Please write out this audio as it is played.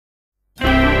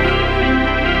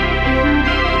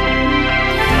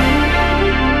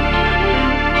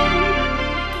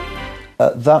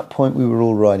At that point, we were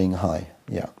all riding high,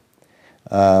 yeah.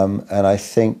 And I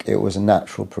think it was a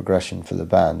natural progression for the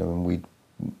band. I mean,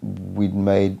 we'd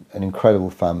made an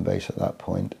incredible fan base at that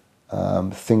point.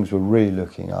 Things were really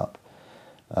looking up.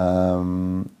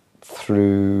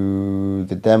 Through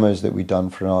the demos that we'd done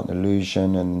for Art and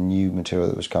Illusion and new material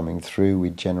that was coming through,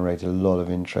 we'd generated a lot of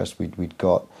interest. We'd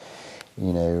got,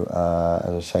 you know,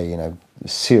 as I say, you know,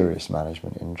 serious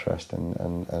management interest,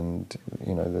 and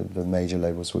you know, the major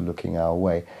labels were looking our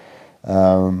way.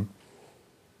 And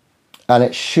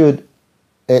it should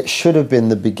have been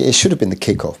the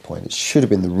kickoff point. It should have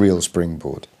been the real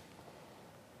springboard.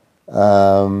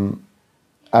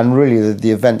 And really,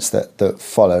 the events that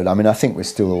followed. I mean, I think we're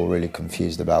still all really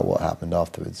confused about what happened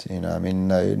afterwards. You know, I mean,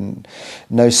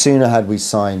 no sooner had we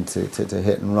signed to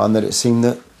Hit and Run that it seemed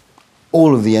that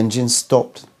all of the engines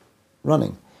stopped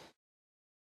running.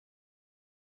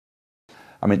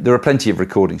 I mean, there are plenty of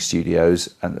recording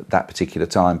studios, and at that particular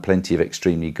time, plenty of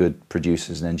extremely good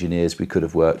producers and engineers we could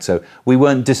have worked. So we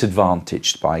weren't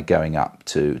disadvantaged by going up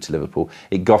to Liverpool.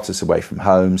 It got us away from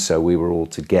home, so we were all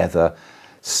together,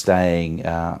 staying,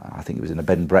 I think it was in a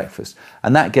bed and breakfast.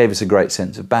 And that gave us a great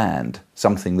sense of band,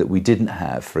 something that we didn't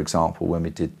have, for example, when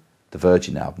we did the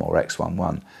Virgin album or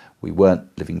X11. We weren't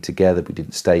living together, we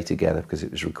didn't stay together because it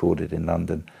was recorded in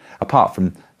London. Apart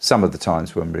from some of the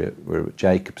times when we were at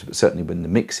Jacobs, but certainly when the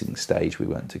mixing stage we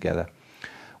weren't together.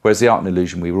 Whereas the Art and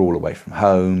Illusion, we were all away from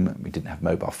home, we didn't have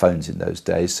mobile phones in those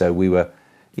days, so we were,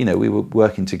 you know, we were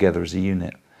working together as a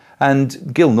unit.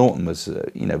 And Gil Norton was,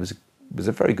 you know, was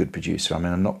a very good producer. I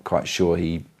mean, I'm not quite sure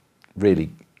he really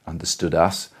understood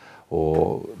us,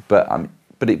 but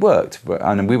it worked,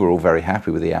 and we were all very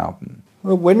happy with the album.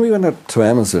 Well, when we went up to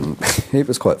Amazon, it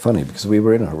was quite funny because we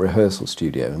were in a rehearsal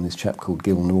studio and this chap called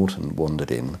Gil Norton wandered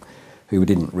in, who we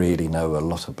didn't really know a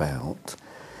lot about.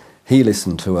 He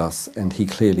listened to us and he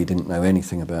clearly didn't know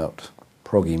anything about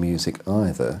proggy music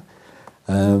either.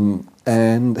 And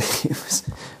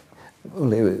it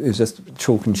was just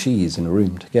chalk and cheese in a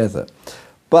room together.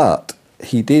 But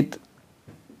he did,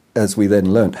 as we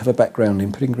then learnt, have a background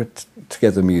in putting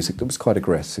together music that was quite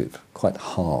aggressive, quite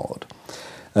hard.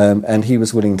 And he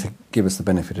was willing to give us the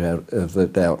benefit of the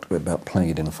doubt about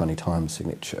playing it in a funny time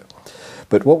signature.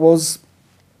 But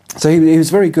so he was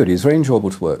very good, he was very enjoyable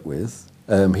to work with.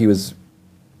 He was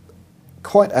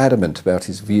quite adamant about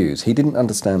his views. He didn't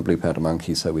understand Blue Powder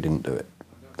Monkey, so we didn't do it.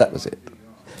 That was it.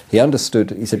 He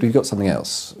understood, he said, we've got something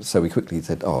else. So we quickly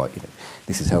said, oh, you know,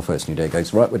 this is how First New Day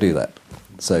goes. Right, we'll do that.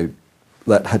 So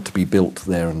that had to be built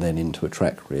there and then into a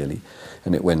track, really.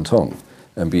 And it went on.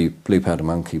 And Blue Powder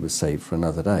Monkey was saved for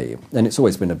another day. And it's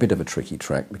always been a bit of a tricky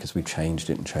track because we changed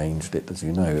it, as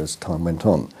you know, as time went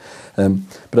on.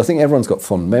 But I think everyone's got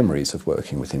fond memories of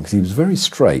working with him because he was very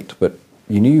straight, but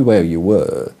you knew where you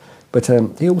were. But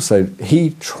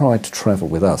he tried to travel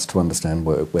with us to understand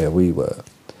where we were.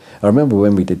 I remember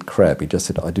when we did Crab, he just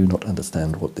said, I do not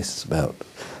understand what this is about.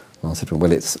 And I said,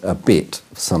 well, it's a bit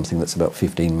of something that's about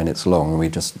 15 minutes long, and we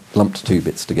just lumped two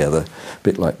bits together, a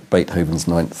bit like Beethoven's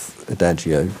Ninth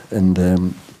Adagio, and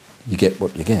you get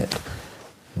what you get.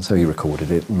 And so he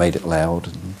recorded it and made it loud,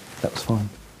 and that was fine.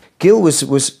 Gil is,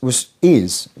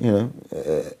 you know,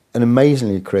 an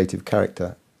amazingly creative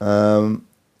character.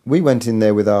 We went in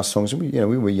there with our songs, and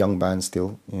we were a young band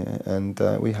still, and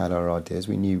we had our ideas.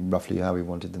 We knew roughly how we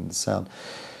wanted them to sound.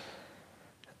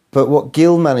 But what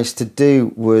Gil managed to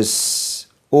do was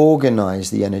organise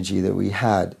the energy that we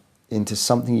had into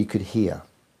something you could hear.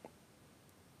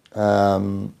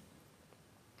 And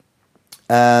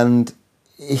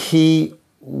he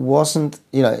wasn't,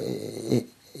 you know,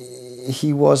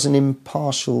 he was an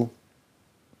impartial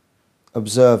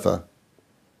observer,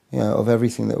 you know, of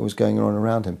everything that was going on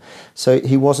around him. So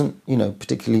he wasn't, you know,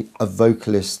 particularly a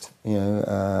vocalist, you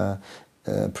know,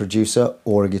 producer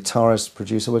or a guitarist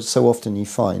producer, which so often you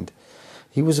find.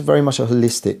 He was very much a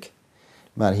holistic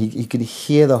man. He could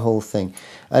hear the whole thing,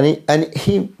 and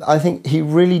I think he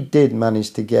really did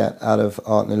manage to get out of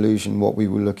Art and Illusion what we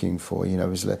were looking for, you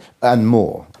know, and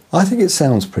more. I think it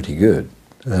sounds pretty good.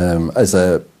 As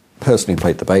a person who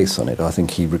played the bass on it, I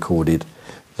think he recorded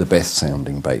the best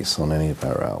sounding bass on any of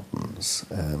our albums.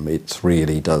 It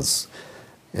really does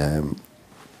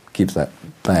give that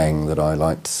bang that I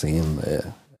like to see in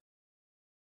there.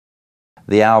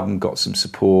 The album got some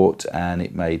support and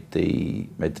it made the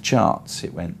charts.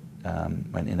 It went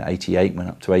in at 88, went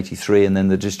up to 83, and then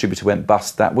the distributor went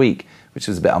bust that week, which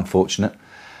was a bit unfortunate.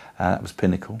 That was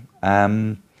Pinnacle.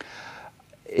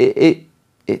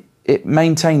 It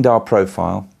maintained our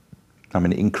profile. I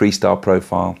mean, it increased our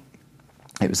profile.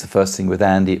 It was the first thing with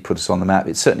Andy. It put us on the map.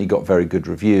 It certainly got very good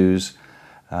reviews.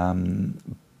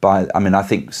 I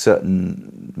think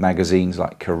certain magazines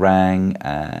like Kerrang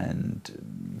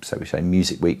and, so we say,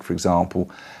 Music Week, for example,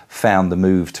 found the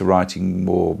move to writing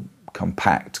more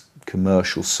compact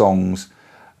commercial songs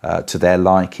to their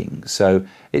liking. So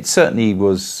it certainly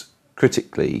was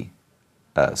critically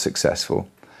successful.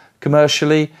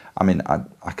 Commercially, I mean,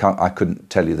 I couldn't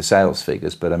tell you the sales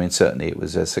figures, but I mean, certainly it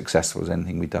was as successful as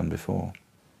anything we'd done before.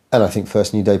 And I think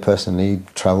First New Day personally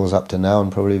travels up to now and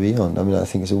probably beyond. I mean, I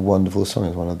think it's a wonderful song.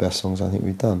 It's one of the best songs I think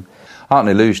we've done. Art and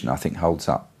Illusion, I think, holds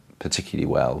up particularly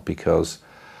well because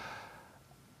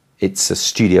it's a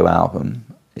studio album.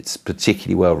 It's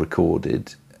particularly well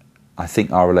recorded. I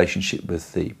think our relationship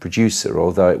with the producer,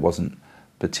 although it wasn't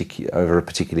over a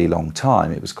particularly long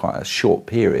time, it was quite a short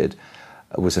period,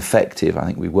 was effective. I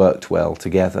think we worked well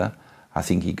together. I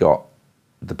think he got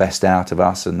the best out of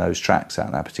us and those tracks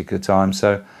at that particular time.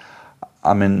 So,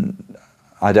 I mean,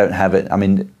 I don't have it. I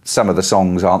mean, some of the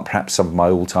songs aren't perhaps some of my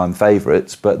all-time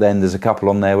favourites, but then there's a couple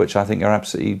on there which I think are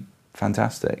absolutely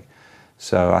fantastic.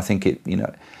 So I think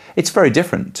it's very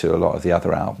different to a lot of the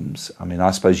other albums. I mean, I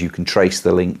suppose you can trace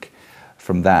the link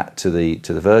from that to the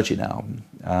Virgin album,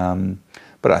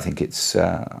 but I think it's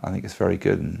very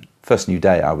good. And First New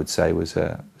Day, I would say, was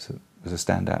a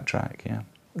standout track. Yeah.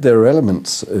 There are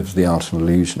elements of the Art and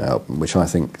Illusion album which I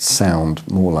think sound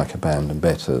more like a band and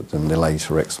better than the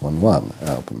later X11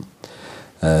 album.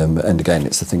 And again,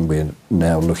 it's the thing we're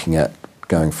now looking at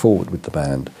going forward with the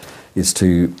band, is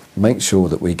to make sure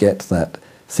that we get that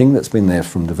thing that's been there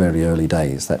from the very early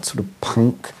days, that sort of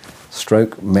punk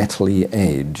stroke metal-y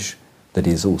edge that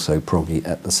is also proggy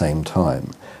at the same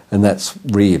time. And that's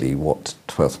really what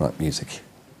Twelfth Night music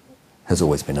has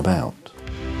always been about.